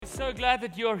so glad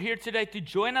that you're here today to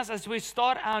join us as we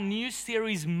start our new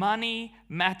series, Money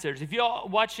Matters. If you're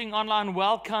watching online,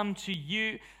 welcome to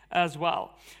you as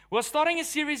well. We're starting a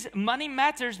series, Money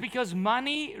Matters, because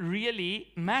money really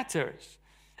matters.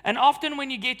 And often when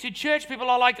you get to church,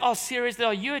 people are like, oh, seriously,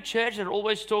 are you a church that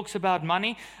always talks about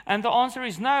money? And the answer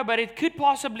is no, but it could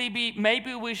possibly be,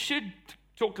 maybe we should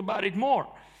talk about it more.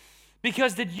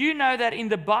 Because did you know that in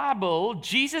the Bible,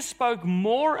 Jesus spoke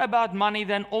more about money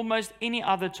than almost any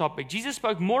other topic? Jesus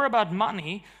spoke more about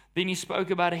money than he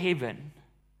spoke about heaven.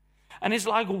 And it's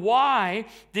like, why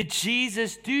did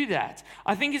Jesus do that?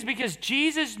 I think it's because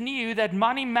Jesus knew that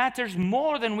money matters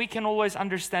more than we can always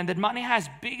understand, that money has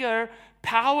bigger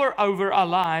power over our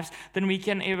lives than we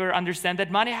can ever understand,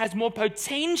 that money has more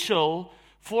potential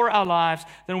for our lives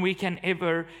than we can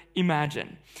ever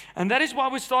imagine. And that is why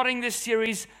we're starting this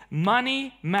series,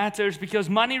 Money Matters, because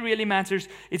money really matters.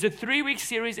 It's a 3-week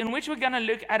series in which we're going to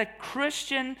look at a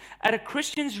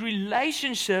Christian's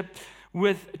relationship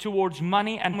towards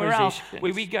money and possessions.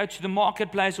 Where we go to the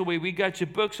marketplace, or where we go to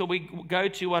books, or we go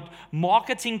to what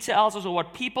marketing tells us or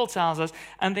what people tells us,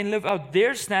 and then live out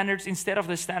their standards instead of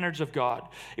the standards of God.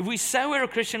 If we say we're a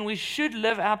Christian, we should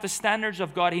live out the standards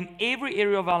of God in every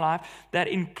area of our life. That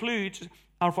includes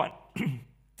our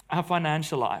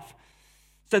financial life.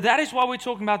 So that is why we're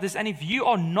talking about this. And if you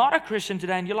are not a Christian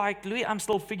today and you're like, Louis, I'm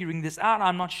still figuring this out,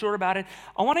 I'm not sure about it,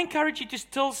 I want to encourage you to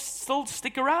still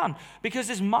stick around, because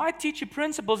this might teach you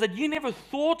principles that you never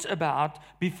thought about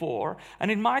before,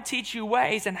 and it might teach you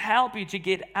ways and help you to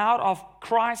get out of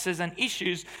crises and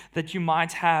issues that you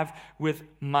might have with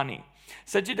money.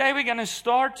 So today we're going to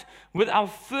start with our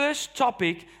first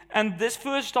topic, and this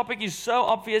first topic is so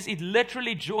obvious, it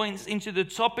literally joins into the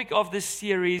topic of this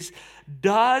series.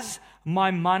 Does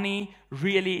my money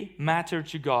really matter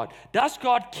to God? Does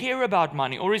God care about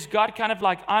money? Or is God kind of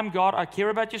like, I'm God, I care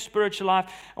about your spiritual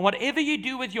life, and whatever you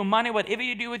do with your money, whatever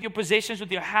you do with your possessions,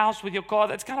 with your house, with your car,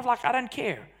 that's kind of like, I don't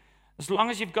care, as long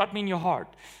as you've got me in your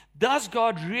heart. Does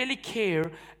God really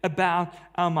care about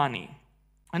our money?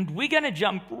 And we're going to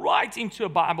jump right into a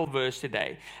Bible verse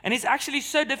today. And it's actually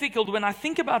so difficult when I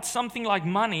think about something like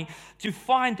money to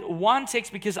find one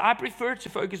text, because I prefer to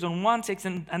focus on one text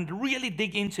and really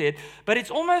dig into it. But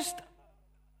it's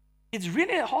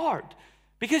really hard,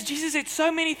 because Jesus said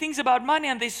so many things about money,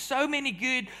 and there's so many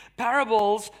good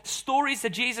parables, stories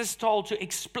that Jesus told to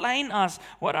explain to us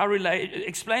what our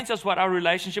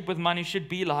relationship with money should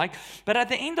be like. But at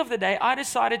the end of the day, I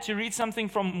decided to read something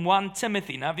from 1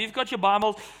 Timothy. Now, if you've got your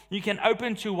Bibles, you can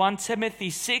open to 1 Timothy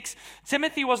 6.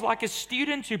 Timothy was like a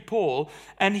student to Paul,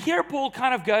 and here Paul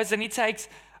kind of goes and he takes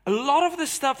a lot of the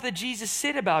stuff that Jesus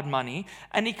said about money,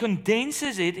 and he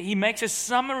condenses it, he makes a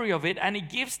summary of it, and he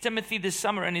gives Timothy this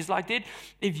summary, and he's like, dude,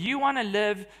 if you want to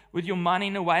live with your money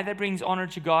in a way that brings honor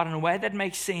to God, in a way that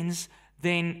makes sense,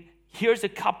 then here's a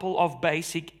couple of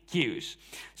basic cues.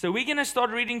 So we're going to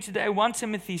start reading today 1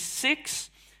 Timothy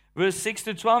 6, verse 6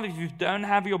 to 12. If you don't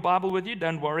have your Bible with you,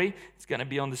 don't worry, it's going to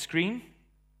be on the screen.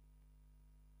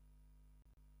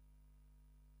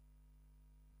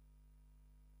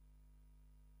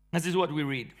 This is what we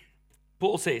read.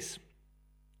 Paul says,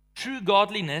 true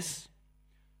godliness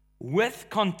with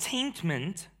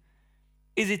contentment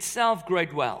is itself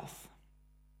great wealth.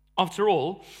 After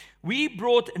all, we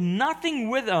brought nothing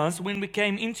with us when we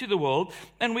came into the world,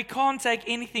 and we can't take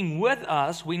anything with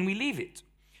us when we leave it.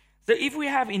 So if we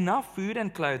have enough food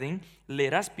and clothing,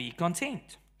 let us be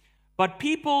content. But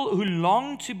people who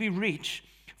long to be rich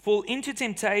fall into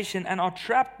temptation and are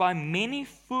trapped by many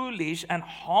foolish and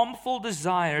harmful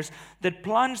desires that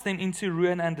plunge them into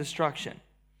ruin and destruction.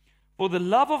 For the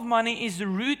love of money is the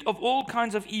root of all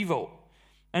kinds of evil.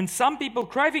 And some people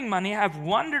craving money have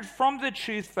wandered from the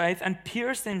true faith and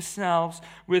pierced themselves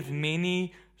with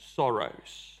many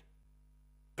sorrows.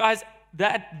 Guys,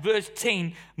 that verse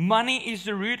 10, money is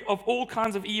the root of all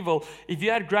kinds of evil. If you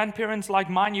had grandparents like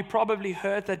mine, you probably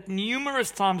heard that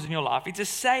numerous times in your life. It's a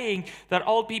saying that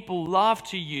old people love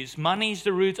to use. Money is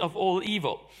the root of all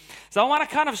evil. So I want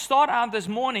to kind of start out this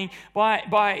morning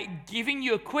by giving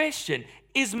you a question.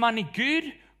 Is money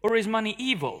good or is money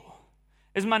evil?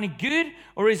 Is money good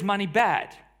or is money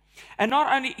bad? And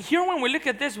not only, here when we look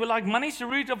at this, we're like, money is the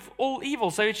root of all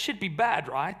evil, so it should be bad,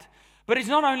 right? But it's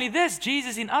not only this.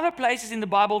 Jesus in other places in the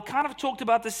Bible kind of talked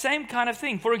about the same kind of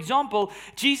thing. For example,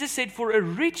 Jesus said for a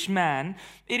rich man,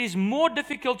 it is more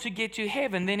difficult to get to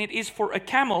heaven than it is for a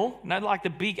camel, not like the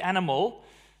big animal,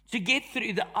 to get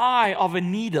through the eye of a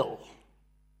needle.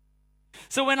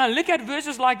 So when I look at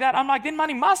verses like that, I'm like, then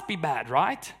money must be bad,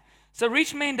 right? So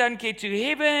rich men don't get to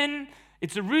heaven.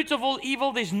 It's the root of all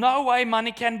evil. There's no way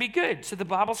money can be good. So the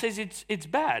Bible says it's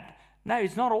bad. No,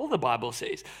 it's not all the Bible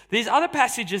says. There's other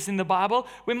passages in the Bible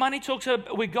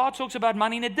where God talks about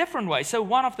money in a different way. So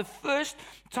one of the first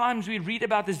times we read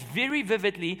about this very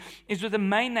vividly is with a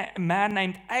man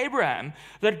named Abraham,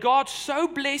 that God so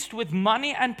blessed with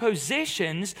money and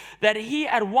possessions that he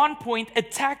at one point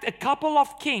attacked a couple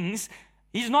of kings.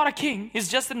 He's not a king. He's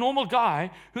just a normal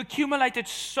guy who accumulated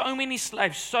so many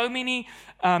slaves, so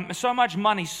much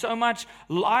money, so much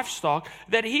livestock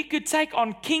that he could take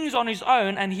on kings on his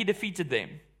own, and he defeated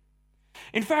them.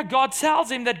 In fact, God tells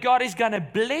him that God is going to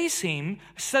bless him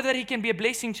so that he can be a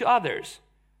blessing to others.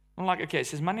 I'm like, okay,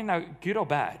 so is money now good or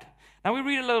bad? Now we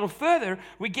read a little further,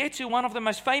 we get to one of the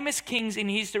most famous kings in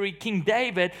history, King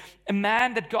David, a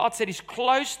man that God said is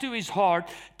close to his heart.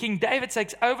 King David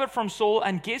takes over from Saul,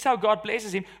 and guess how God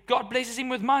blesses him? God blesses him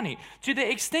with money. To the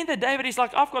extent that David is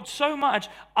like, I've got so much,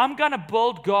 I'm going to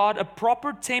build God a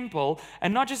proper temple,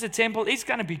 and not just a temple, it's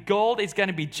going to be gold, it's going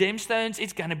to be gemstones,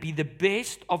 it's going to be the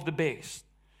best of the best.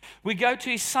 We go to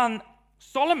his son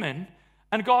Solomon,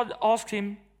 and God asks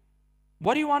him,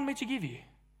 what do you want me to give you?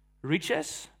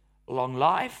 Riches? Long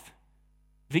life,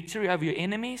 victory over your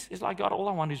enemies? It's like, God, all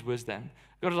I want is wisdom.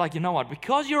 God is like, you know what?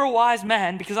 Because you're a wise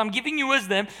man, because I'm giving you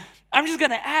wisdom, I'm just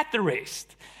going to add the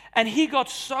rest. And he got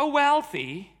so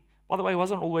wealthy. By the way, he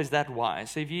wasn't always that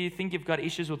wise. So if you think you've got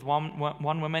issues with one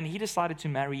woman, he decided to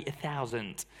marry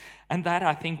 1,000. And that,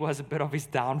 I think, was a bit of his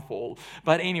downfall.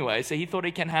 But anyway, so he thought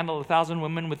he can handle 1,000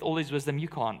 women with all his wisdom. You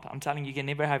can't. I'm telling you, you can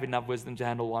never have enough wisdom to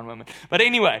handle one woman. But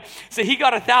anyway, so he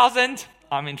got 1,000.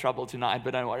 I'm in trouble tonight,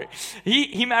 but don't worry.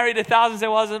 He married 1,000, so it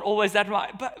wasn't always that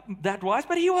wise,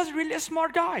 but he was really a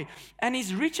smart guy. And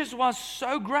his riches was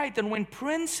so great that when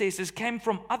princesses came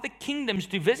from other kingdoms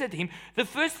to visit him, the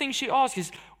first thing she asked is,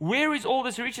 where is all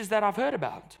this riches that I've heard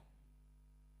about?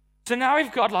 So now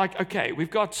we've got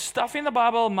we've got stuff in the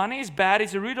Bible, money is bad,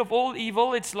 it's the root of all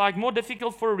evil, it's like more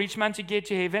difficult for a rich man to get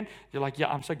to heaven. You're like, yeah,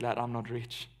 I'm so glad I'm not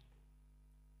rich.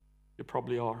 You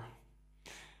probably are.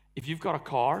 If you've got a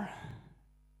car,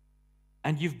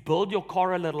 and you've built your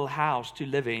car a little house to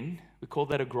live in, we call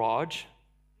that a garage.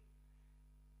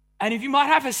 And if you might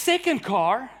have a second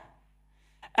car,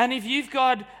 and if you've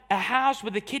got a house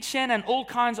with a kitchen and all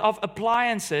kinds of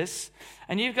appliances,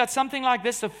 and you've got something like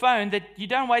this, a phone, that you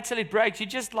don't wait till it breaks, you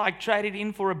just trade it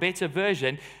in for a better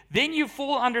version, then you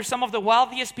fall under some of the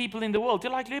wealthiest people in the world.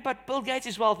 You're like, but Bill Gates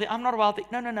is wealthy, I'm not wealthy.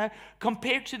 No.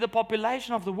 Compared to the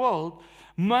population of the world,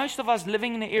 most of us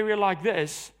living in an area like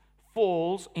this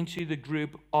falls into the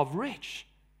group of rich.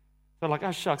 They're like,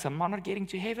 oh shucks, am I not getting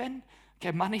to heaven?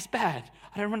 Okay, money's bad.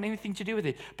 I don't want anything to do with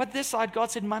it. But this side,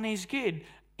 God said money is good.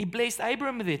 He blessed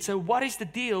Abraham with it. So what is the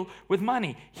deal with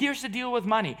money? Here's the deal with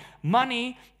money.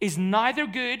 Money is neither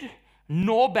good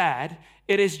nor bad.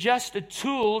 It is just a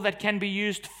tool that can be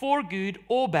used for good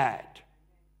or bad.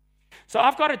 So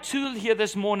I've got a tool here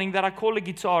this morning that I call a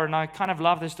guitar, and I kind of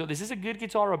love this tool. Is this a good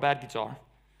guitar or a bad guitar?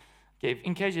 Okay,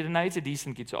 in case you didn't know, it's a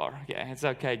decent guitar. Okay, it's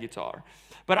okay guitar.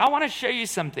 But I want to show you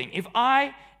something. If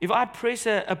I press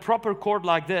a proper chord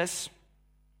like this,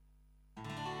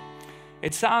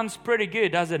 it sounds pretty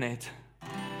good, doesn't it?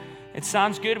 It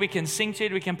sounds good. We can sing to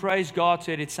it. We can praise God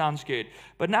to it. It sounds good.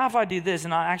 But now if I do this,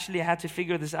 and I actually had to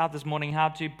figure this out this morning, how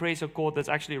to press a chord that's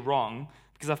actually wrong,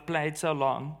 because I've played so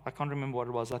long, I can't remember what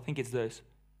it was. I think it's this.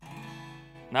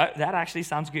 No, that actually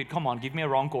sounds good. Come on, give me a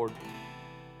wrong chord.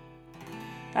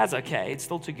 That's okay. It's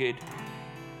still too good.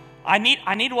 I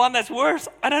need one that's worse.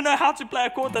 I don't know how to play a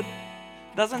chord that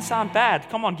doesn't sound bad.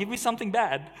 Come on, give me something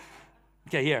bad.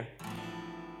 Okay, here.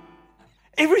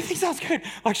 Everything sounds good.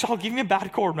 Like, Shaul, give me a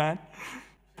bad chord, man.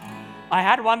 I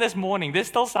had one this morning. This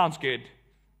still sounds good.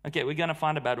 Okay, we're going to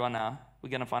find a bad one now. We're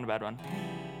going to find a bad one.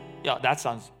 Yeah, that's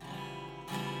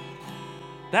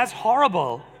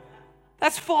horrible.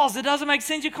 That's false. It doesn't make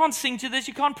sense. You can't sing to this.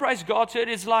 You can't praise God to it.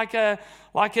 It's like a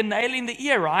nail in the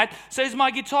ear, right? So is my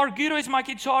guitar good or is my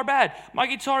guitar bad? My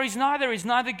guitar is neither. It's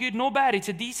neither good nor bad. It's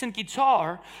a decent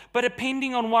guitar, but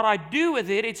depending on what I do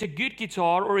with it, it's a good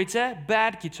guitar or it's a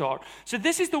bad guitar. So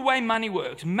this is the way money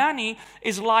works. Money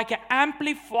is like an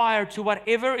amplifier to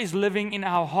whatever is living in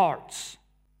our hearts.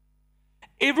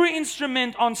 Every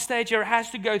instrument on stage here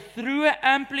has to go through an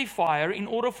amplifier in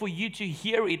order for you to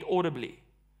hear it audibly.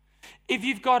 If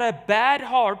you've got a bad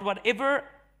heart, whatever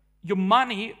your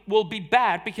money will be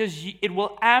bad because it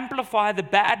will amplify the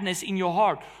badness in your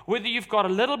heart. Whether you've got a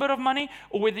little bit of money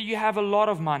or whether you have a lot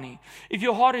of money. If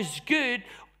your heart is good,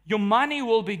 Your money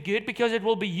will be good because it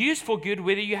will be used for good,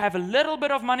 whether you have a little bit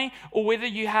of money or whether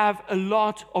you have a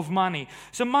lot of money.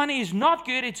 So money is not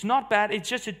good, it's not bad, it's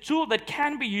just a tool that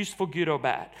can be used for good or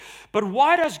bad. But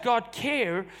why does God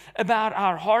care about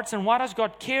our hearts, and why does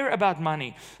God care about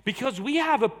money? Because we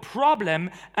have a problem,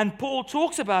 and Paul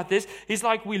talks about this. He's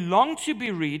like, we long to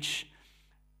be rich,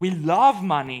 we love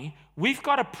money. We've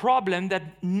got a problem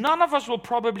that none of us will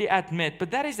probably admit,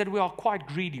 but that is that we are quite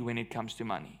greedy when it comes to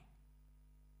money.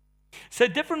 So a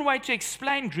different way to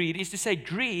explain greed is to say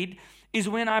greed is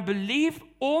when I believe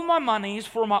all my money is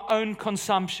for my own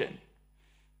consumption.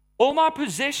 All my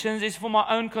possessions is for my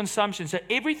own consumption. So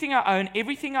everything I own,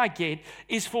 everything I get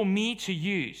is for me to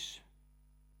use.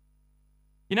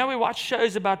 You know, we watch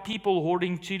shows about people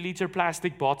hoarding 2-liter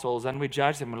plastic bottles and we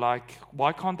judge them like,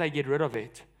 why can't they get rid of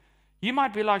it? You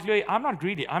might be like, Louis, I'm not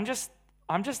greedy. I'm just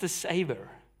a saver.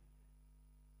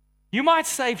 You might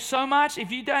save so much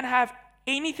if you don't have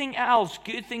anything else,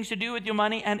 good things to do with your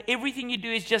money, and everything you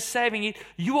do is just saving it.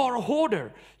 You are a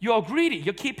hoarder. You are greedy.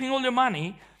 You're keeping all your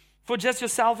money for just your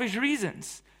selfish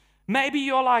reasons. Maybe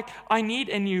you're like, I need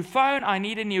a new phone, I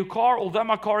need a new car, although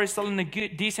my car is still in a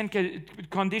good, decent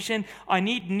condition. I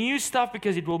need new stuff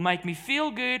because it will make me feel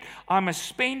good. I'm a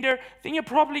spender. Then you're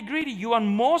probably greedy. You want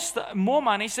more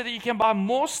money so that you can buy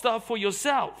more stuff for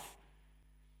yourself.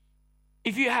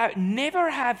 If you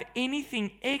never have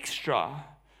anything extra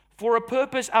for a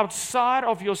purpose outside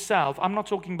of yourself, I'm not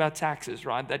talking about taxes,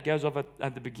 right? That goes off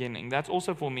at the beginning. That's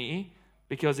also for me,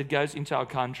 because it goes into our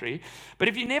country. But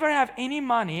if you never have any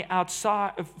money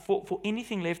outside for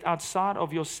anything left outside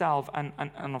of yourself and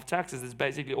of taxes, it's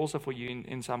basically also for you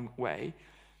in some way,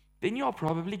 then you are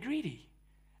probably greedy.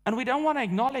 And we don't want to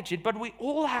acknowledge it, but we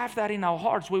all have that in our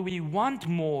hearts where we want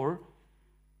more,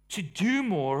 to do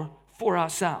more for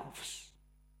ourselves.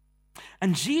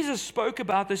 And Jesus spoke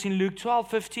about this in Luke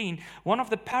 12:15. One of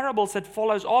the parables that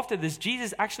follows after this,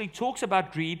 Jesus actually talks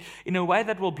about greed in a way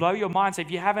that will blow your mind. So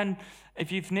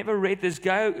if you've never read this,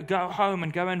 go home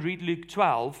and go and read Luke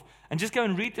 12 and just go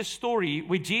and read the story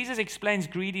where Jesus explains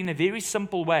greed in a very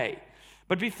simple way.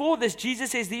 But before this,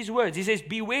 Jesus says these words. He says,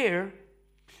 beware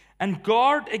and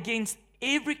guard against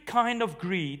every kind of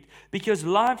greed, because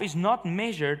life is not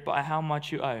measured by how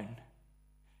much you own.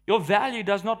 Your value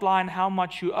does not lie in how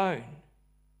much you own.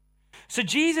 So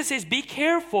Jesus says, be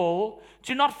careful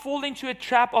to not fall into a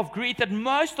trap of greed that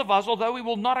most of us, although we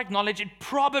will not acknowledge it,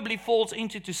 probably falls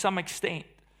into to some extent.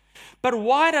 But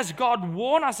why does God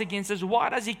warn us against this? Why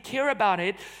does He care about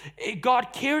it?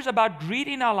 God cares about greed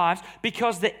in our lives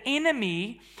because the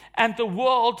enemy and the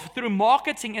world, through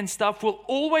marketing and stuff, will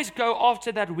always go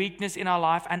after that weakness in our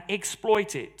life and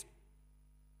exploit it.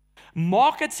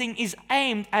 Marketing is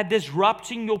aimed at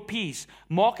disrupting your peace.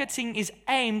 Marketing is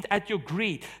aimed at your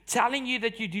greed, telling you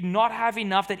that you do not have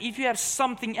enough, that if you have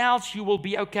something else, you will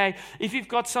be okay. If you've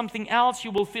got something else,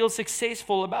 you will feel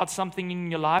successful about something in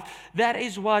your life. That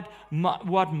is what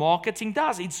marketing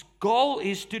does. Its goal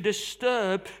is to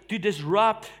disrupt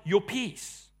your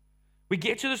peace. We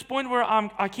get to this point where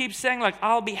I keep saying, like,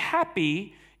 I'll be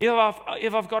happy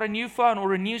if I've got a new phone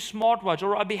or a new smartwatch,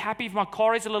 or I'll be happy if my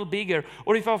car is a little bigger,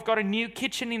 or if I've got a new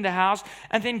kitchen in the house.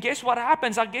 And then guess what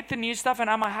happens? I get the new stuff, and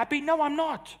am I happy? No, I'm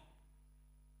not.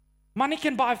 Money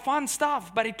can buy fun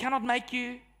stuff, but it cannot make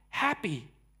you happy.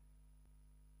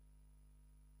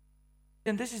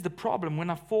 And this is the problem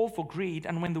when I fall for greed,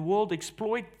 and when the world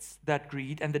exploits that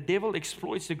greed, and the devil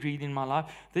exploits the greed in my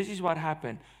life. This is what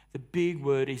happened. The big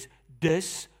word is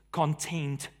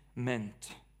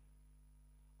discontentment.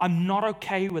 I'm not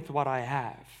okay with what I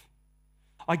have.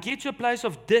 I get to a place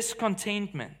of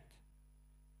discontentment.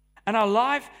 And our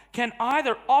life can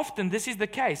either often, this is the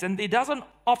case, and it doesn't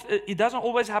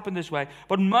always happen this way,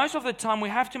 but most of the time we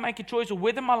have to make a choice of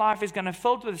whether my life is going to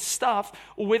fill with stuff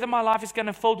or whether my life is going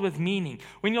to fill with meaning.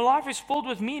 When your life is filled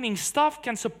with meaning, stuff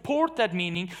can support that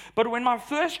meaning. But when my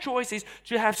first choice is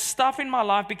to have stuff in my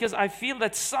life because I feel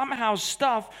that somehow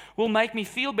stuff will make me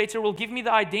feel better, will give me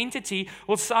the identity,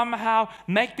 will somehow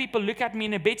make people look at me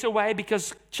in a better way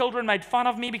because children made fun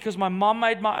of me, because my mom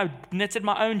knitted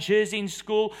my own jersey in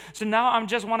school. So now I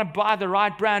just want to buy the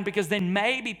right brand because then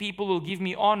maybe people will give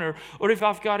me honor. Or if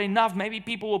I've got enough, maybe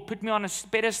people will put me on a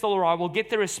pedestal, or I will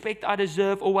get the respect I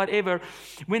deserve, or whatever.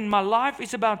 When my life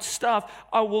is about stuff,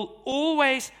 I will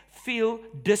always feel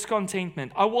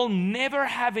discontentment. I will never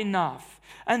have enough.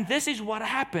 And this is what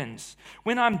happens.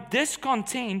 When I'm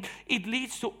discontent, it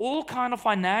leads to all kind of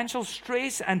financial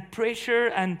stress and pressure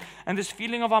and this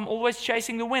feeling of I'm always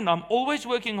chasing the wind. I'm always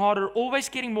working harder, always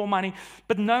getting more money.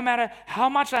 But no matter how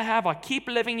much I have, I keep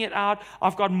living it out.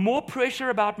 I've got more pressure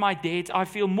about my debt. I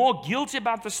feel more guilty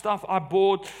about the stuff I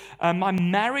bought. My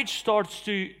marriage starts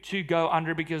to go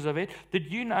under because of it.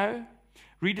 Did you know,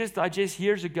 Reader's Digest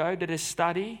years ago did a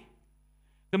study.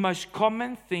 The most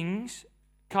common thing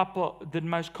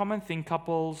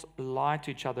couples lie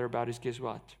to each other about is, guess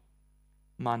what?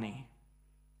 Money.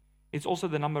 It's also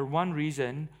the number one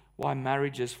reason why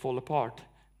marriages fall apart.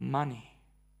 Money.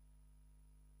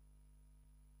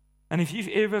 And if you've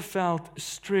ever felt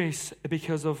stress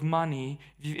because of money,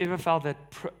 if you've ever felt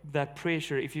that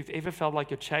pressure, if you've ever felt like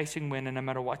you're chasing wind and no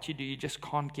matter what you do, you just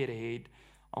can't get ahead,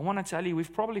 I want to tell you,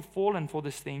 we've probably fallen for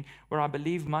this thing where I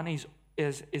believe money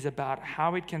is about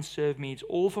how it can serve me. It's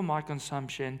all for my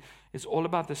consumption. It's all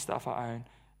about the stuff I own.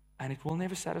 And it will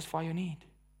never satisfy your need.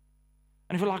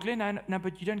 And if you're like, no,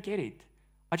 but you don't get it.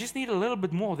 I just need a little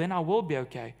bit more, then I will be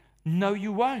okay. No,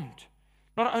 you won't.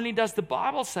 Not only does the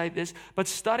Bible say this, but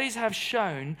studies have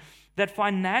shown that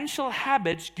financial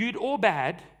habits, good or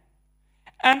bad,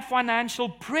 and financial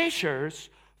pressures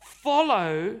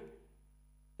follow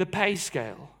the pay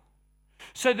scale.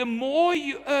 So the more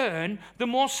you earn, the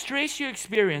more stress you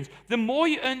experience. The more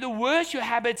you earn, the worse your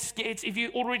habits get if you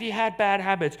already had bad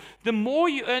habits. The more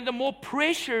you earn, the more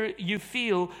pressure you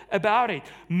feel about it.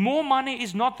 More money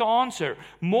is not the answer.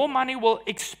 More money will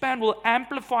expand, will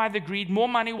amplify the greed. More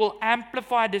money will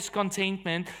amplify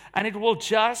discontentment, and it will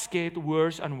just get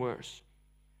worse and worse.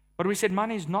 But we said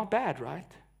money is not bad, right?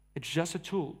 It's just a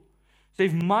tool. So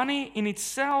if money in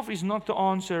itself is not the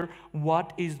answer,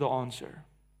 what is the answer?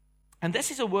 And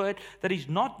this is a word that is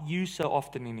not used so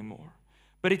often anymore.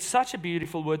 But it's such a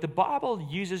beautiful word. The Bible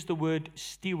uses the word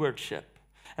stewardship.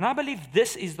 And I believe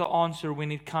this is the answer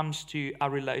when it comes to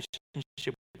our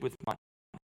relationship with money.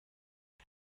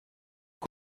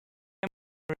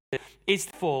 It's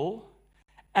full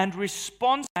and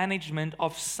response management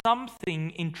of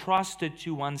something entrusted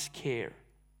to one's care.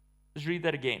 Let's read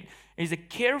that again. It's a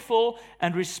careful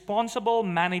and responsible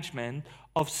management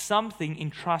of something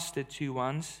entrusted to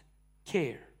one's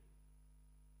care.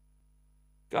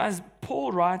 Guys,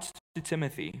 Paul writes to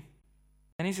Timothy,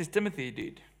 and he says, Timothy,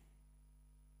 dude,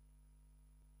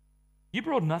 you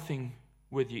brought nothing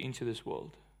with you into this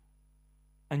world,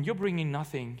 and you're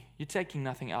taking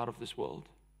nothing out of this world.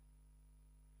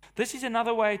 This is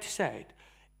another way to say it.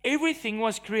 Everything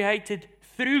was created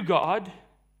through God,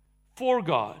 for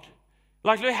God.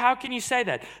 Like, how can you say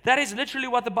that? That is literally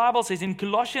what the Bible says. In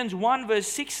Colossians 1 verse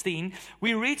 16,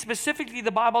 we read specifically, the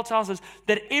Bible tells us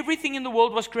that everything in the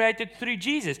world was created through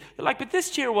Jesus. They're like, but this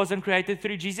chair wasn't created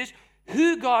through Jesus.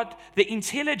 Who got the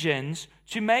intelligence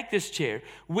to make this chair?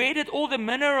 Where did all the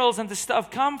minerals and the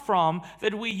stuff come from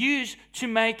that we use to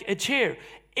make a chair?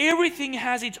 Everything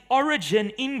has its origin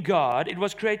in God. It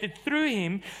was created through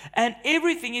Him, and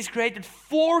everything is created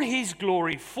for His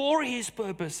glory, for His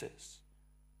purposes.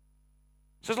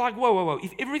 So it's like, whoa.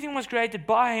 If everything was created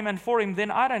by Him and for Him, then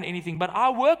I don't anything, but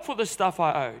I work for the stuff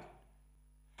I own.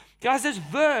 Guys, this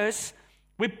verse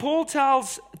where Paul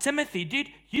tells Timothy, dude,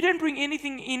 you don't bring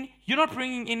anything in, you're not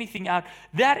bringing anything out.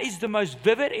 That is the most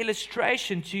vivid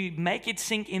illustration to make it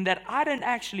sink in that I don't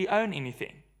actually own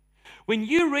anything. When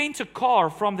you rent a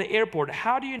car from the airport,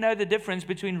 how do you know the difference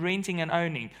between renting and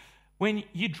owning? When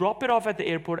you drop it off at the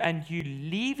airport and you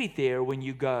leave it there when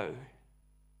you go.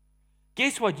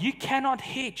 Guess what? You cannot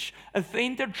hitch a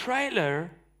Venter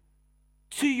trailer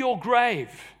to your grave.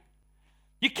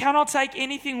 You cannot take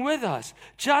anything with us.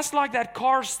 Just like that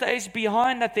car stays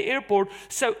behind at the airport,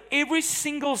 so every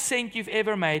single cent you've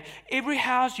ever made, every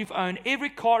house you've owned, every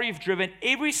car you've driven,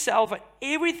 every cell phone,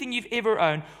 everything you've ever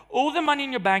owned, all the money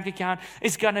in your bank account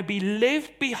is going to be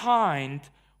left behind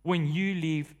when you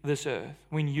leave this earth,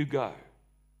 when you go.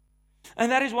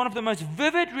 And that is one of the most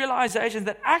vivid realizations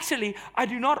that actually I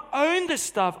do not own the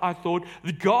stuff I thought.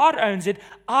 God owns it.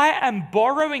 I am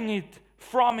borrowing it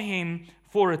from Him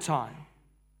for a time.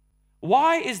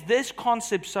 Why is this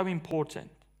concept so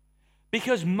important?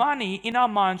 Because money in our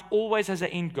minds always has an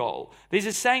end goal. There's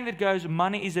a saying that goes,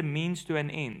 money is a means to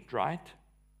an end, right?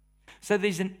 So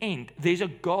there's an end. There's a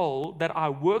goal that I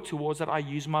work towards, that I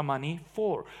use my money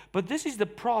for. But this is the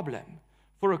problem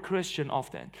for a Christian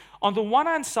often. On the one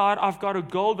hand side, I've got a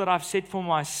goal that I've set for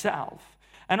myself.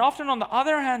 And often on the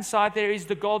other hand side, there is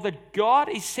the goal that God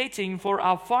is setting for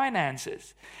our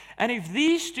finances. And if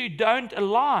these two don't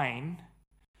align,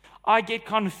 I get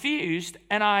confused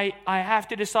and I have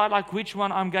to decide like which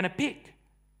one I'm going to pick.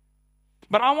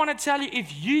 But I want to tell you,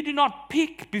 if you do not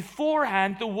pick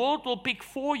beforehand, the world will pick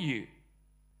for you.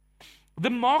 The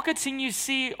marketing you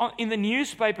see in the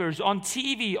newspapers, on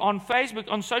TV, on Facebook,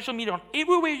 on social media, on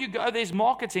everywhere you go, there's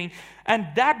marketing. And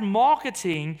that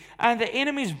marketing and the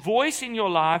enemy's voice in your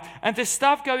life and the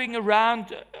stuff going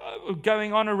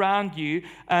on around you,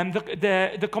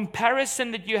 the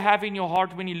comparison that you have in your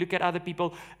heart when you look at other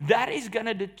people, that is going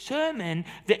to determine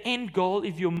the end goal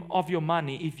of your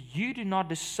money if you do not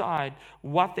decide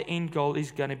what the end goal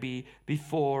is going to be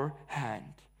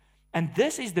beforehand. And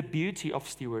this is the beauty of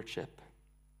stewardship.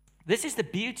 This is the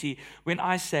beauty when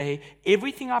I say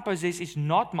everything I possess is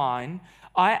not mine.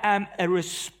 I am a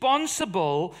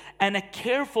responsible and a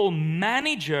careful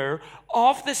manager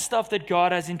of the stuff that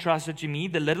God has entrusted to me,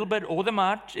 the little bit or the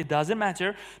much, it doesn't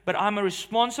matter. But I'm a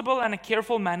responsible and a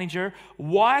careful manager.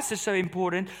 Why is this so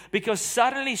important? Because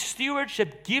suddenly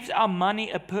stewardship gives our money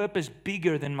a purpose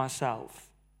bigger than myself,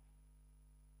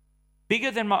 bigger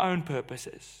than my own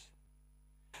purposes.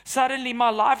 Suddenly,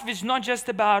 my life is not just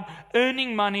about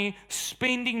earning money,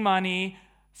 spending money,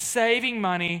 saving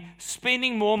money,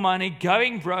 spending more money,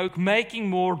 going broke, making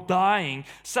more, dying.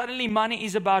 Suddenly, money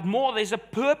is about more. There's a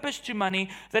purpose to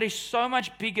money that is so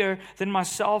much bigger than my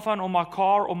cell phone or my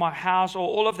car or my house or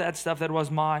all of that stuff that was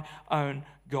my own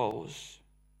goals.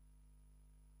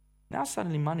 Now,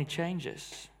 suddenly, money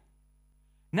changes.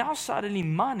 Now, suddenly,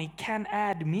 money can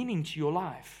add meaning to your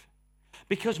life.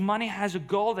 Because money has a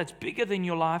goal that's bigger than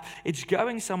your life. It's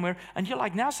going somewhere. And you're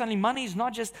like, now suddenly money is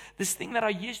not just this thing that I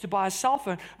used to buy a cell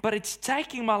phone, but it's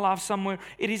taking my life somewhere.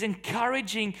 It is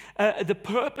encouraging the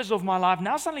purpose of my life.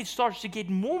 Now suddenly it starts to get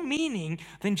more meaning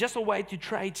than just a way to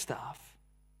trade stuff.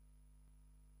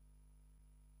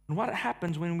 And what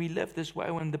happens when we live this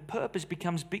way, when the purpose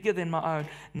becomes bigger than my own,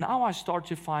 now I start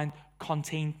to find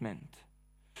contentment.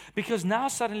 Because now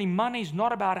suddenly money is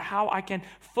not about how I can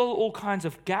fill all kinds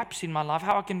of gaps in my life,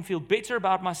 how I can feel better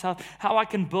about myself, how I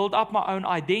can build up my own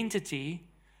identity.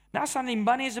 Now suddenly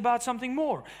money is about something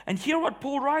more. And hear what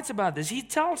Paul writes about this. He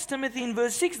tells Timothy in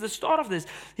verse 6, the start of this,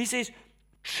 he says,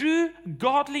 true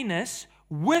godliness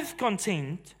with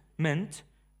contentment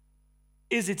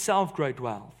is itself great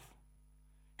wealth.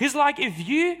 He's like, if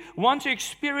you want to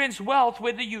experience wealth,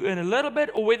 whether you earn a little bit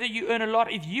or whether you earn a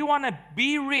lot, if you want to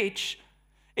be rich,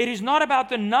 it is not about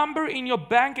the number in your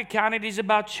bank account. It is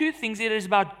about two things. It is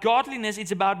about godliness.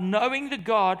 It's about knowing the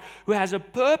God who has a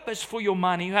purpose for your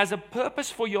money, who has a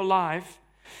purpose for your life.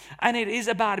 And it is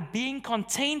about being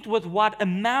content with what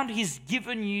amount He's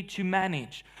given you to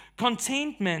manage.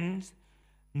 Contentment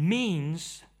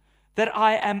means that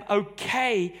I am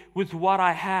okay with what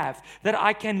I have, that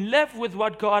I can live with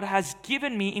what God has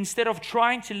given me instead of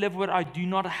trying to live what I do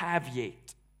not have yet.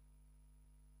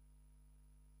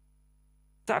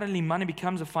 Suddenly, money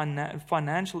becomes a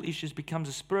financial issue, it becomes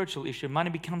a spiritual issue.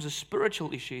 Money becomes a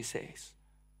spiritual issue, he says.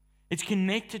 It's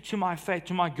connected to my faith,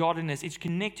 to my godliness. It's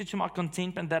connected to my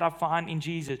contentment that I find in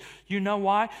Jesus. You know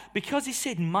why? Because he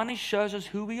said money shows us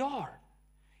who we are.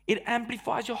 It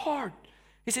amplifies your heart.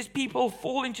 He says people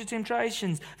fall into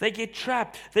temptations. They get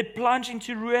trapped. They plunge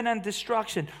into ruin and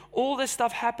destruction. All this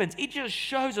stuff happens. It just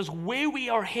shows us where we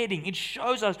are heading. It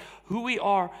shows us who we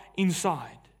are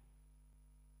inside.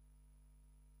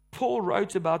 Paul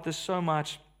wrote about this so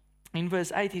much. In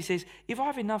verse 8, he says, if I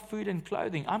have enough food and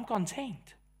clothing, I'm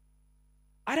content.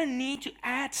 I don't need to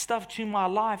add stuff to my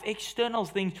life, external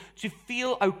things, to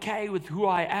feel okay with who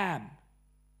I am.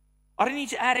 I don't need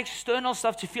to add external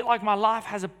stuff to feel like my life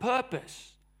has a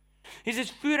purpose. He says,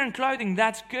 food and clothing,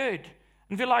 that's good.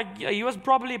 And feel like, yeah, he was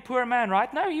probably a poor man,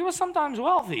 right? No, he was sometimes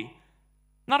wealthy.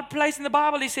 Not a place in the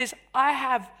Bible, he says, I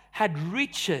have had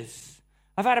riches.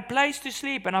 I've had a place to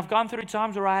sleep, and I've gone through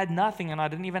times where I had nothing and I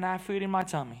didn't even have food in my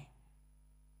tummy.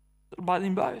 But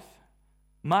in both,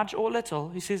 much or little,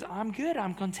 he says, I'm good,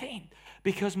 I'm content,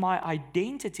 because my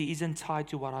identity isn't tied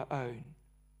to what I own.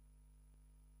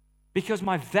 Because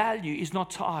my value is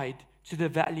not tied to the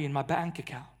value in my bank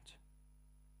account.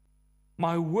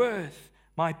 My worth,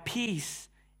 my peace,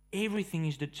 everything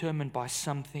is determined by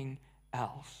something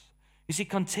else. You see,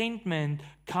 contentment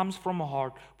comes from a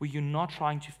heart where you're not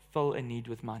trying to fill a need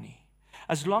with money.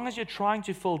 As long as you're trying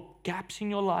to fill gaps in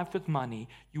your life with money,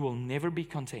 you will never be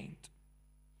content.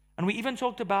 And we even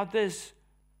talked about this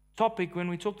topic when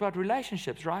we talked about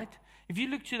relationships, right? If you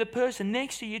look to the person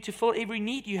next to you to fill every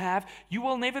need you have, you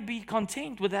will never be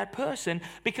content with that person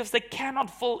because they cannot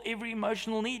fill every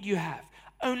emotional need you have.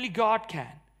 Only God can.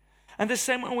 And the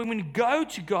same when we go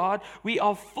to God, we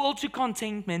are full to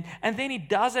contentment, and then it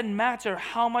doesn't matter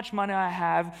how much money I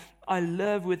have, I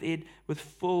live with it with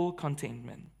full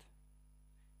contentment.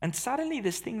 And suddenly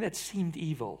this thing that seemed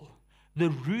evil, The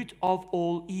root of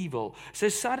all evil. So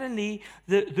suddenly,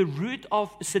 the root of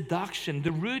seduction,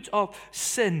 the root of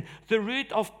sin, the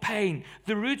root of pain,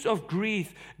 the root of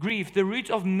grief, the root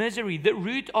of misery, the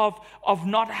root of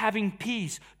not having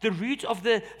peace, the root of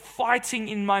the fighting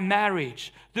in my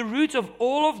marriage, the root of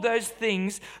all of those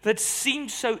things that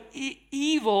seemed so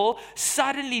evil,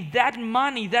 suddenly that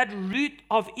money, that root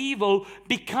of evil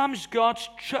becomes God's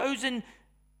chosen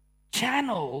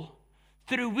channel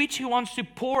through which He wants to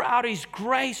pour out His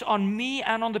grace on me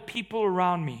and on the people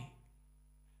around me.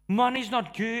 Money is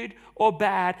not good or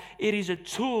bad. It is a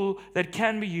tool that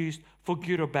can be used for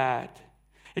good or bad.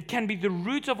 It can be the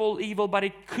root of all evil, but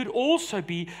it could also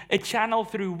be a channel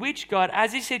through which God,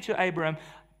 as He said to Abraham,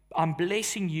 I'm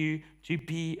blessing you to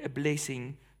be a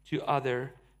blessing to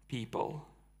other people.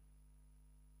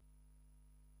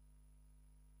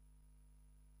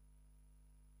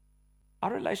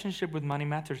 Our relationship with money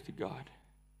matters to God.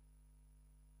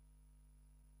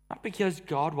 Not because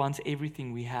God wants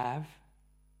everything we have.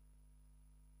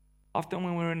 Often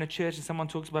when we're in a church and someone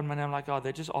talks about money, I'm like, oh,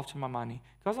 they're just after my money.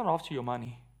 God's not after your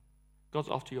money. God's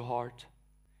after your heart.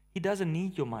 He doesn't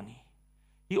need your money.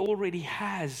 He already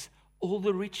has all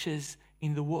the riches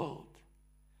in the world.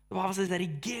 The Bible says that He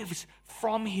gives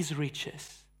from His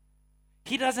riches.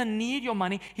 He doesn't need your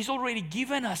money. He's already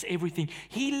given us everything.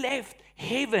 He left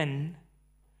heaven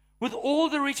with all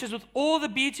the riches, with all the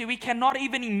beauty we cannot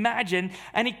even imagine.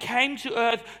 And He came to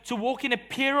earth to walk in a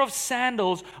pair of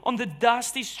sandals on the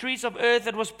dusty streets of earth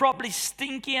that was probably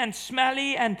stinky and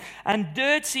smelly and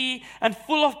dirty and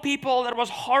full of people that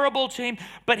was horrible to Him.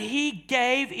 But He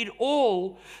gave it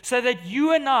all so that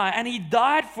you and I, and He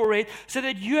died for it, so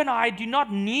that you and I do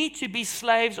not need to be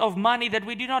slaves of money, that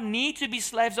we do not need to be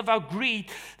slaves of our greed,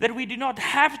 that we do not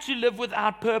have to live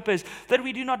without purpose, that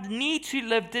we do not need to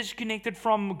live disconnected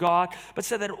from God. But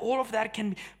so that all of that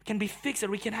can be fixed, that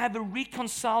we can have a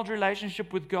reconciled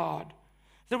relationship with God,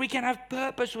 that we can have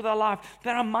purpose with our life,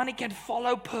 that our money can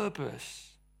follow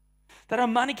purpose, that our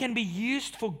money can be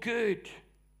used for good.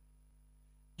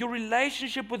 Your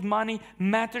relationship with money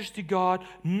matters to God,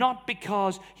 not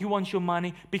because He wants your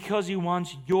money, because He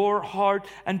wants your heart,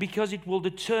 and because it will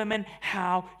determine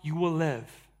how you will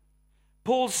live.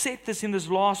 Paul said this in this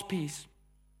last piece.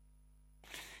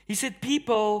 He said,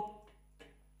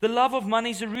 the love of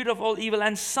money is the root of all evil,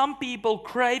 and some people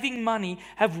craving money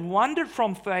have wandered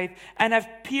from faith and have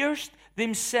pierced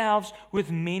themselves with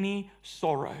many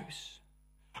sorrows.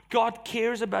 God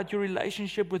cares about your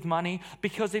relationship with money,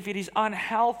 because if it is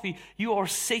unhealthy, you are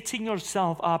setting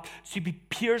yourself up to be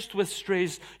pierced with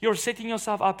stress. You're setting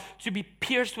yourself up to be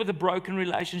pierced with a broken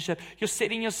relationship. You're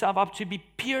setting yourself up to be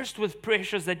pierced with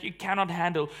pressures that you cannot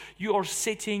handle. You are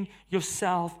setting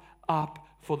yourself up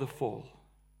for the fall.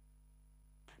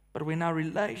 But when our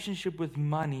relationship with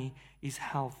money is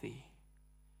healthy,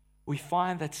 we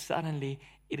find that suddenly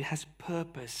it has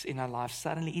purpose in our life.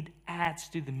 Suddenly it adds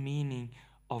to the meaning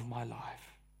of my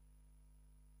life.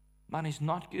 Money is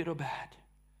not good or bad.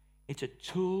 It's a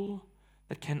tool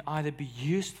that can either be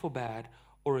used for bad,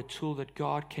 or a tool that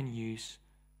God can use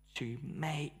to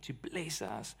bless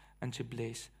us and to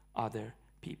bless other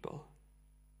people.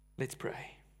 Let's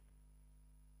pray.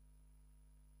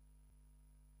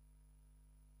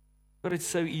 But it's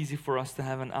so easy for us to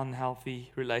have an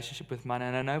unhealthy relationship with money.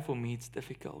 And I know for me it's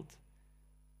difficult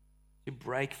to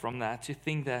break from that, to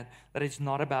think that it's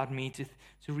not about me, to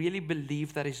really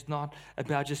believe that it's not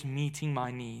about just meeting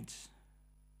my needs.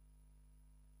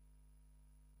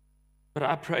 But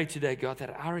I pray today, God, that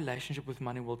our relationship with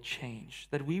money will change,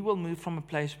 that we will move from a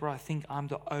place where I think I'm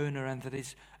the owner and that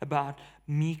it's about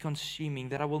me consuming,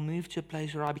 that I will move to a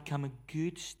place where I become a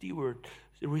good steward,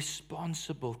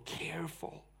 responsible,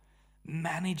 careful,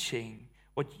 managing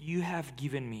what you have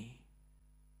given me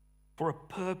for a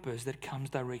purpose that comes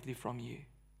directly from you.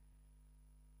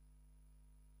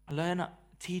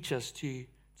 Teach us to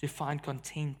find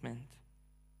contentment,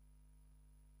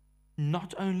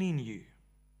 not only in you,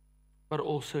 but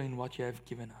also in what you have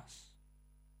given us.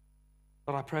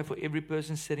 But I pray for every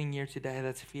person sitting here today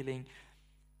that's feeling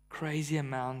crazy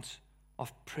amounts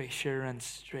of pressure and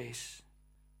stress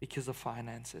because of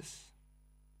finances.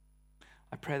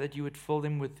 I pray that you would fill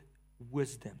them with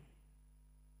wisdom,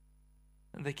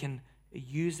 and they can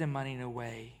use their money in a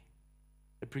way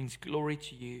that brings glory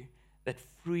to you, that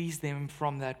frees them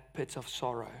from that pit of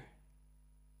sorrow,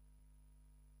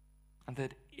 and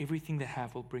that everything they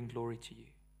have will bring glory to you.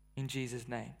 In Jesus'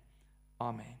 name,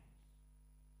 amen.